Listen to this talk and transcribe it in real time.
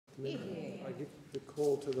I give the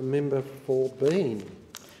call to the member for Bean.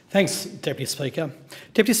 Thanks, Deputy Speaker.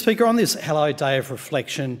 Deputy Speaker, on this hallowed day of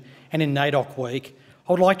reflection and in NAIDOC week,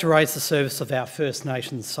 I would like to raise the service of our First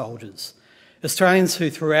Nations soldiers, Australians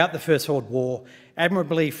who throughout the First World War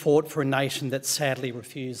admirably fought for a nation that sadly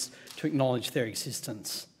refused to acknowledge their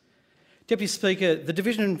existence. Deputy Speaker, the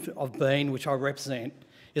division of Bean, which I represent,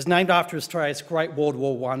 is named after Australia's great World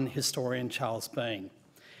War I historian Charles Bean.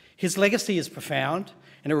 His legacy is profound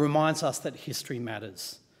and it reminds us that history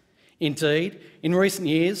matters. Indeed, in recent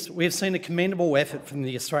years, we have seen a commendable effort from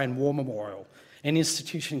the Australian War Memorial, an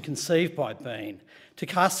institution conceived by Bean, to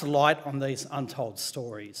cast a light on these untold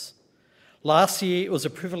stories. Last year, it was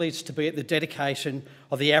a privilege to be at the dedication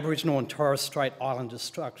of the Aboriginal and Torres Strait Islander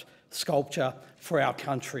sculpture for our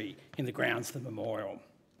country in the grounds of the memorial.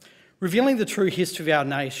 Revealing the true history of our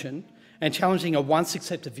nation and challenging a once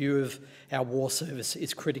accepted view of our war service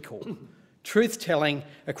is critical. Truth-telling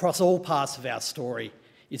across all parts of our story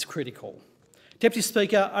is critical. Deputy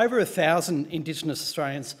Speaker, over 1,000 Indigenous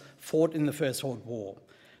Australians fought in the First World War.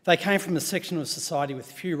 They came from a section of society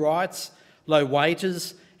with few rights, low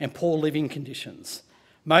wages and poor living conditions.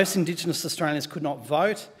 Most Indigenous Australians could not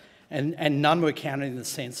vote and none were counted in the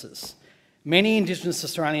census. Many Indigenous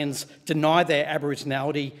Australians denied their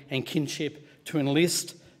Aboriginality and kinship to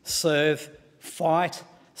enlist, serve, fight,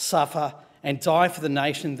 suffer and die for the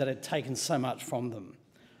nation that had taken so much from them.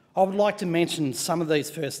 I would like to mention some of these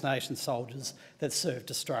First Nations soldiers that served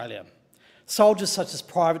Australia. Soldiers such as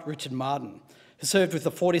Private Richard Martin, who served with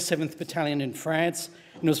the 47th Battalion in France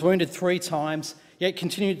and was wounded 3 times, yet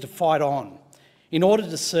continued to fight on. In order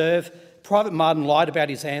to serve, Private Martin lied about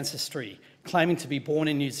his ancestry, claiming to be born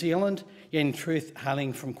in New Zealand, yet in truth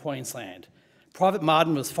hailing from Queensland. Private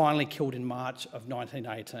Martin was finally killed in March of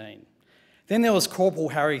 1918. Then there was Corporal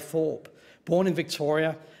Harry Thorpe. Born in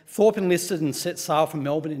Victoria, Thorpe enlisted and set sail from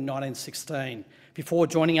Melbourne in 1916 before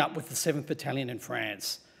joining up with the 7th Battalion in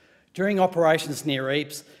France. During operations near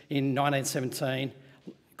Ypres in 1917,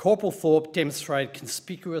 Corporal Thorpe demonstrated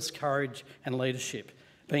conspicuous courage and leadership,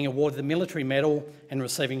 being awarded the Military Medal and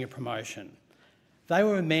receiving a promotion. They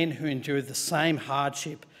were men who endured the same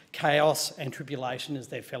hardship, chaos and tribulation as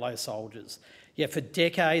their fellow soldiers. Yet for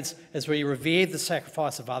decades, as we revered the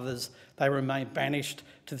sacrifice of others, they remained banished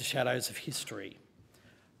to the shadows of history.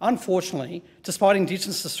 Unfortunately, despite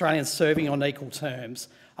Indigenous Australians serving on equal terms,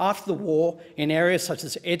 after the war, in areas such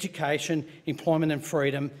as education, employment and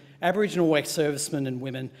freedom, Aboriginal ex-servicemen and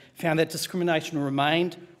women found that discrimination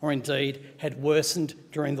remained, or indeed had worsened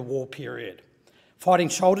during the war period. Fighting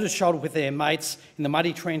shoulder to shoulder with their mates in the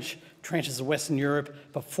muddy trenches of Western Europe,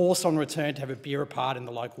 but forced on return to have a beer apart in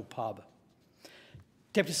the local pub.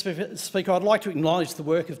 Deputy Speaker, I'd like to acknowledge the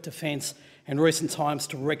work of Defence in recent times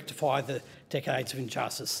to rectify the decades of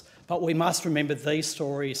injustice, but we must remember these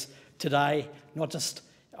stories today, not just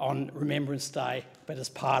on Remembrance Day, but as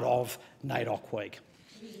part of NAIDOC Week.